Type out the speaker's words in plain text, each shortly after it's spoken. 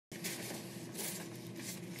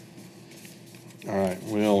All right,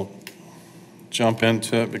 we'll jump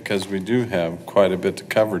into it because we do have quite a bit to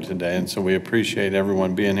cover today, and so we appreciate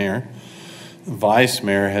everyone being here. The Vice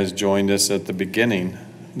Mayor has joined us at the beginning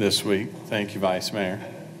this week. Thank you, Vice Mayor.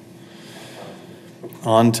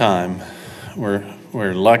 On time. We're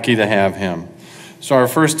lucky to have him. So our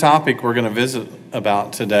first topic we're going to visit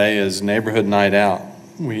about today is Neighborhood Night Out.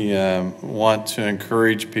 We want to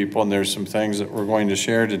encourage people, and there's some things that we're going to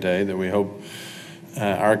share today that we hope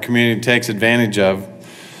our community takes advantage of.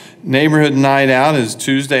 Neighborhood Night Out is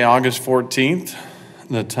Tuesday, August 14th.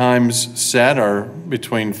 The times set are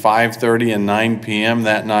between 5:30 and 9 p.m.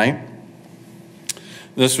 that night.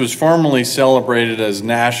 This was formerly celebrated as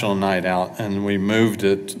National Night Out, and we moved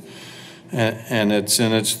it, and it's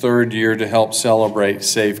in its third year to help celebrate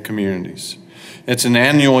safe communities. It's an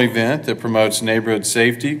annual event that promotes neighborhood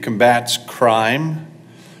safety, combats crime,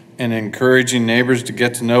 and encouraging neighbors to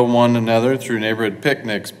get to know one another through neighborhood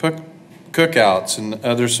picnics, cookouts, and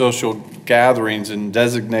other social gatherings in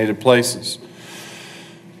designated places.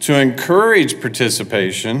 To encourage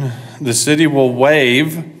participation, the city will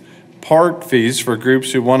waive park fees for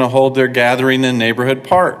groups who want to hold their gathering in neighborhood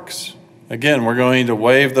parks. Again, we're going to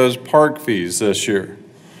waive those park fees this year.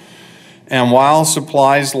 And while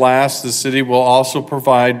supplies last, the city will also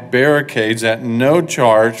provide barricades at no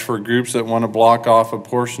charge for groups that want to block off a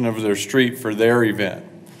portion of their street for their event.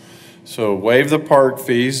 So waive the park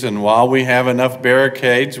fees, and while we have enough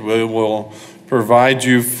barricades, we will provide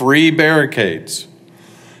you free barricades.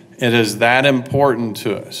 It is that important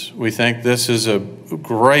to us. We think this is a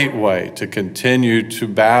great way to continue to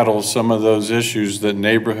battle some of those issues that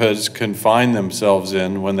neighborhoods can find themselves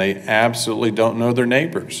in when they absolutely don't know their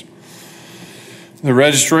neighbors. The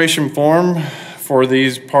registration form for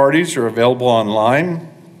these parties are available online,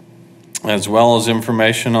 as well as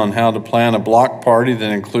information on how to plan a block party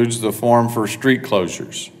that includes the form for street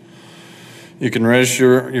closures. You can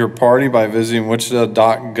register your party by visiting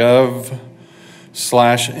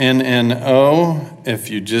wichita.gov/NNO.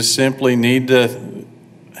 If you just simply need to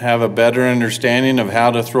have a better understanding of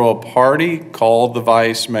how to throw a party, call the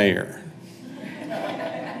Vice Mayor.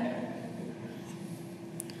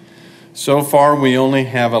 So far, we only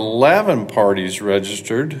have 11 parties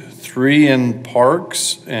registered, 3 in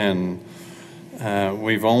parks, and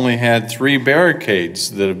we've only had 3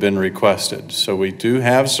 barricades that have been requested. So we do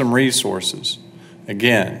have some resources.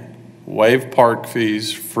 Again, waive park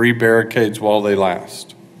fees, free barricades while they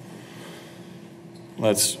last.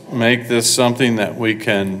 Let's make this something that we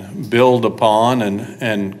can build upon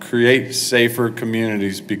and create safer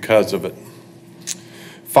communities because of it.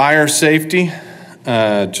 Fire safety.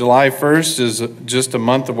 July 1st is just a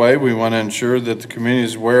month away. We want to ensure that the community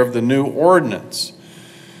is aware of the new ordinance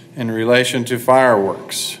in relation to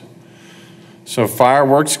fireworks. So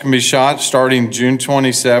fireworks can be shot starting June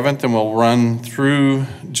 27th and will run through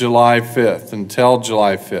July 5th until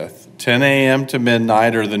July 5th. 10 a.m. to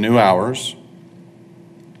midnight are the new hours.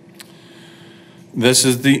 This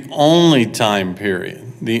is the only time period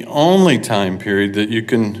that you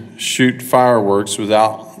can shoot fireworks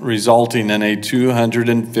without resulting in a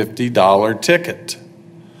 $250 ticket.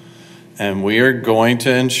 And we are going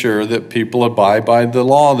to ensure that people abide by the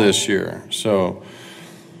law this year. So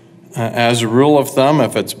as a rule of thumb,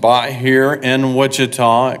 if it's bought here in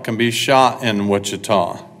Wichita, it can be shot in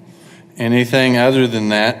Wichita. Anything other than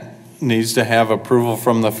that needs to have approval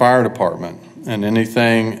from the fire department. And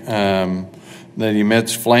anything that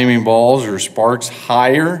emits flaming balls or sparks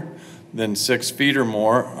higher than 6 feet or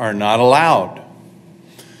more are not allowed.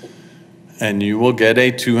 And you will get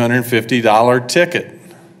a $250 ticket.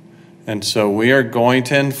 And so we are going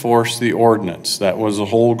to enforce the ordinance. That was the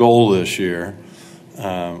whole goal this year.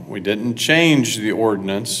 We didn't change the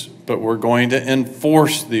ordinance, but we're going to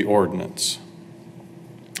enforce the ordinance.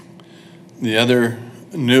 The other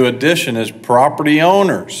new addition is property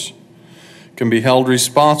owners can be held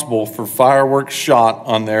responsible for fireworks shot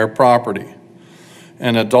on their property.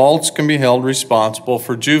 And adults can be held responsible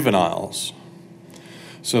for juveniles.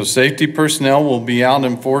 So safety personnel will be out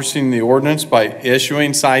enforcing the ordinance by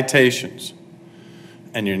issuing citations.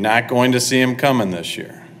 And you're not going to see them coming this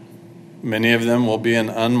year. Many of them will be in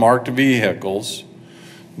unmarked vehicles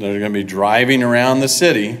that are going to be driving around the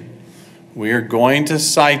city. We are going to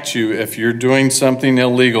cite you if you're doing something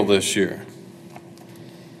illegal this year.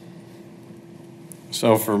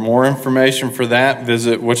 So for more information for that,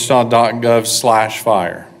 visit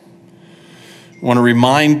wichita.gov/fire. I want to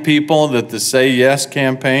remind people that the Say Yes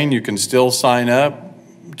campaign, you can still sign up.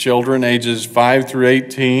 Children ages 5 through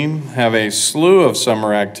 18 have a slew of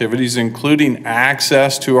summer activities, including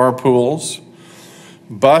access to our pools,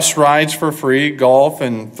 bus rides for free, golf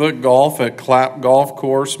and foot golf at Clapp Golf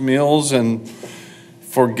Course, meals and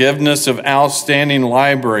forgiveness of outstanding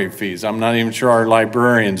library fees. I'm not even sure our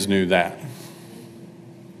librarians knew that,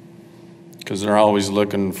 because they're always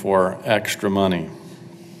looking for extra money.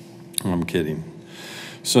 I'm kidding.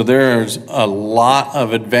 So there's a lot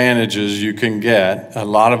of advantages you can get, a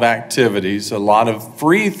lot of activities, a lot of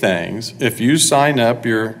free things if you sign up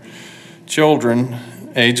your children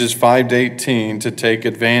ages 5 to 18 to take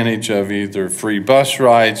advantage of either free bus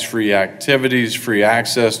rides, free activities, free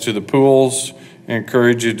access to the pools. I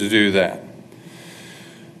encourage you to do that.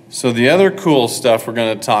 So the other cool stuff we're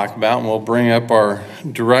going to talk about, and we'll bring up our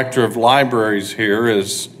director of libraries here,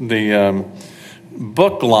 is the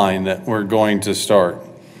book line that we're going to start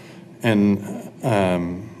in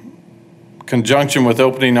conjunction with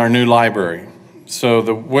opening our new library. So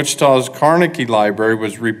the Wichita's Carnegie Library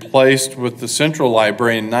was replaced with the Central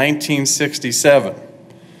Library in 1967.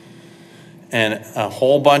 And a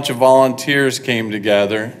whole bunch of volunteers came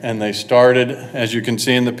together and they started, as you can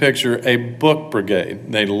see in the picture, a book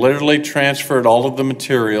brigade. They literally transferred all of the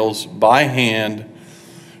materials by hand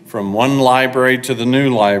from one library to the new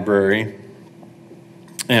library,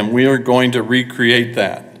 and we are going to recreate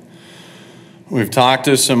that. We've talked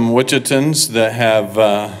to some Wichitans that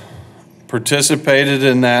have participated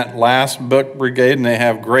in that last book brigade, and they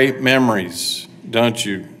have great memories, don't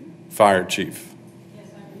you, Fire Chief? Yes,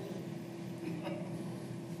 I do.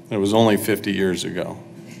 It was only 50 years ago.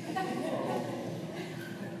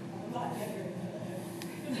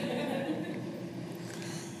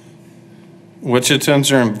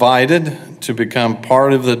 Wichitans are invited to become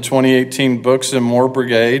part of the 2018 Books and More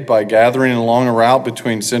Brigade by gathering along a route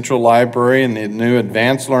between Central Library and the new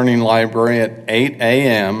Advanced Learning Library at 8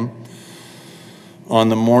 a.m. on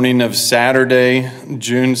the morning of Saturday,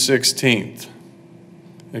 June 16th.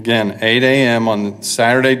 Again, 8 a.m. on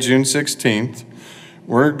Saturday, June 16th.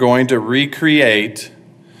 We're going to recreate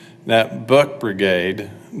that book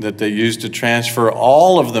brigade that they used to transfer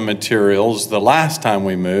all of the materials the last time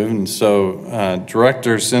we moved. And so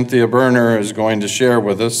Director Cynthia Berner is going to share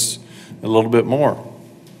with us a little bit more.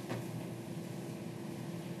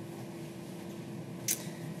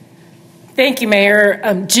 Thank you, Mayor.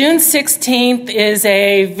 June 16th is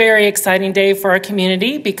a very exciting day for our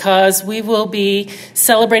community because we will be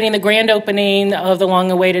celebrating the grand opening of the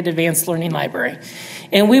long-awaited Advanced Learning Library.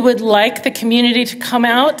 And we would like the community to come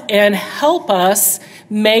out and help us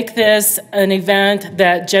make this an event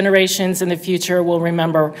that generations in the future will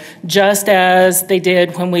remember, just as they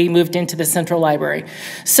did when we moved into the Central Library.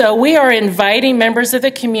 So we are inviting members of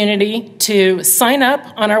the community to sign up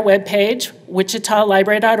on our webpage,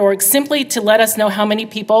 wichitalibrary.org, simply to let us know how many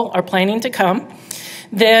people are planning to come.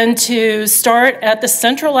 Then to start at the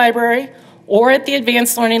Central Library or at the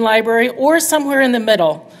Advanced Learning Library or somewhere in the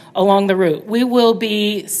middle along the route. We will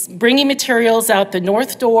be bringing materials out the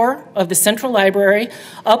north door of the Central Library,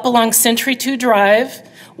 up along Century 2 Drive,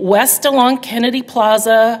 west along Kennedy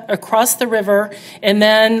Plaza, across the river, and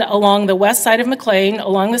then along the west side of McLean,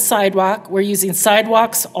 along the sidewalk. We're using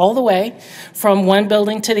sidewalks all the way from one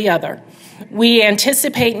building to the other. We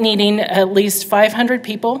anticipate needing at least 500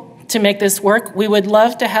 people to make this work. We would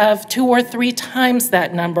love to have 2 or 3 times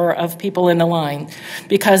that number of people in the line,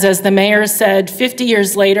 because as the mayor said, 50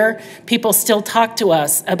 years later, people still talk to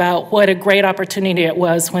us about what a great opportunity it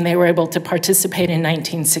was when they were able to participate in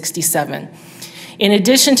 1967. In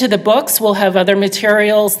addition to the books, we'll have other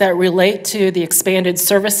materials that relate to the expanded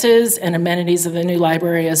services and amenities of the new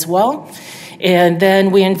library as well. And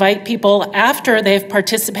then we invite people, after they've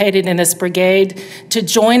participated in this brigade, to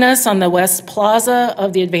join us on the West Plaza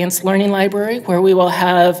of the Advanced Learning Library, where we will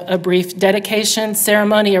have a brief dedication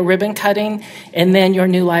ceremony, a ribbon cutting, and then your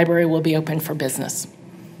new library will be open for business.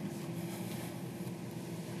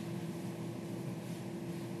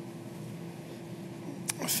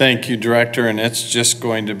 Thank you, Director, and it's just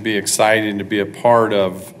going to be exciting to be a part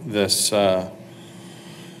of this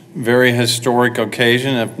very historic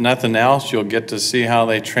occasion. If nothing else, you'll get to see how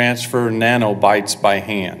they transfer nanobytes by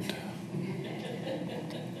hand.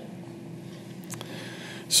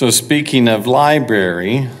 So speaking of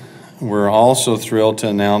library, we're also thrilled to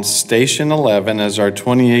announce Station 11 as our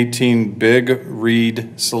 2018 Big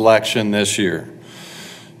Read selection this year.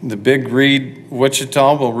 The Big Read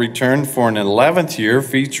Wichita will return for an 11th year,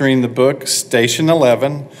 featuring the book Station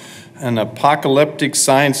 11, an apocalyptic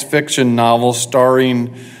science fiction novel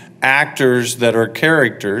starring actors that are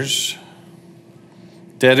characters,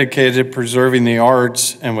 dedicated to preserving the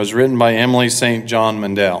arts, and was written by Emily St. John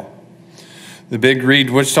Mandel. The Big Read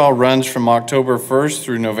Wichita runs from October 1st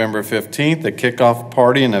through November 15th. A kickoff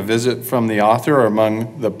party and a visit from the author are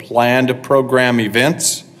among the planned program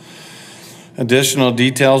events. Additional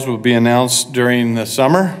details will be announced during the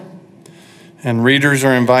summer, and readers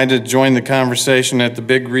are invited to join the conversation at the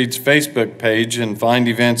Big Read's Facebook page and find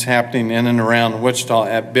events happening in and around Wichita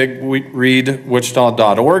at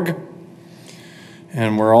bigreadwichita.org.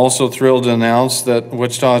 And we're also thrilled to announce that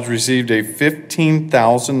Wichita has received a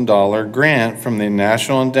 $15,000 grant from the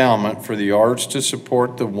National Endowment for the Arts to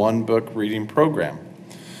support the One Book Reading Program.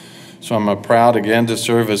 So I'm proud again to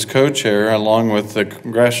serve as co-chair along with the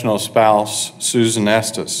congressional spouse, Susan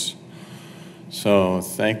Estes. So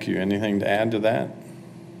thank you. Anything to add to that?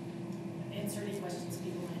 Answer any questions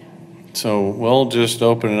people might have. So we'll just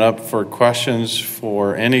open it up for questions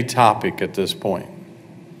for any topic at this point.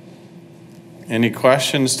 Any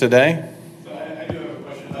questions today? So I do have a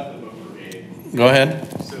question about the book brigade. Go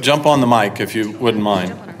ahead. Jump on the mic if you wouldn't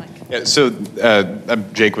mind. Yeah, so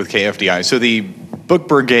I'm Jake with KFDI. So the book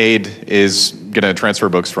brigade is going to transfer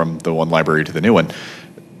books from the one library to the new one.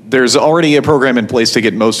 There's already a program in place to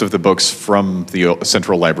get most of the books from the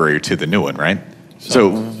central library to the new one, right?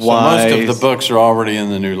 So why? So most of the books are already in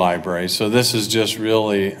the new library. So this is just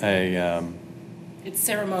really a It's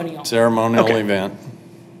ceremonial. ceremonial Okay. event.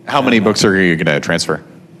 How many books are you going to transfer?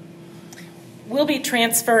 We'll be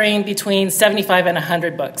transferring between 75 and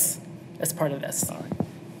 100 books as part of this.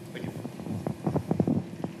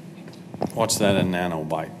 What's that in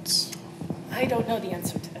nanobytes? I don't know the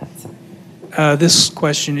answer to that, sir. This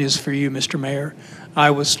question is for you, Mr. Mayor. I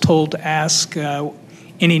was told to ask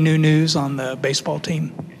any new news on the baseball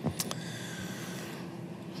team.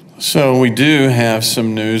 So we do have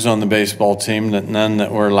some news on the baseball team, that none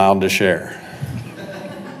that we're allowed to share.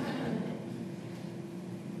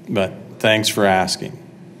 But thanks for asking.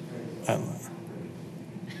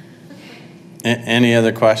 Any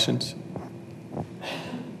other questions?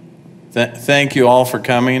 Thank you all for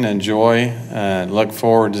coming. Enjoy. Look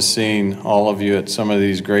forward to seeing all of you at some of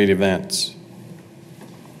these great events.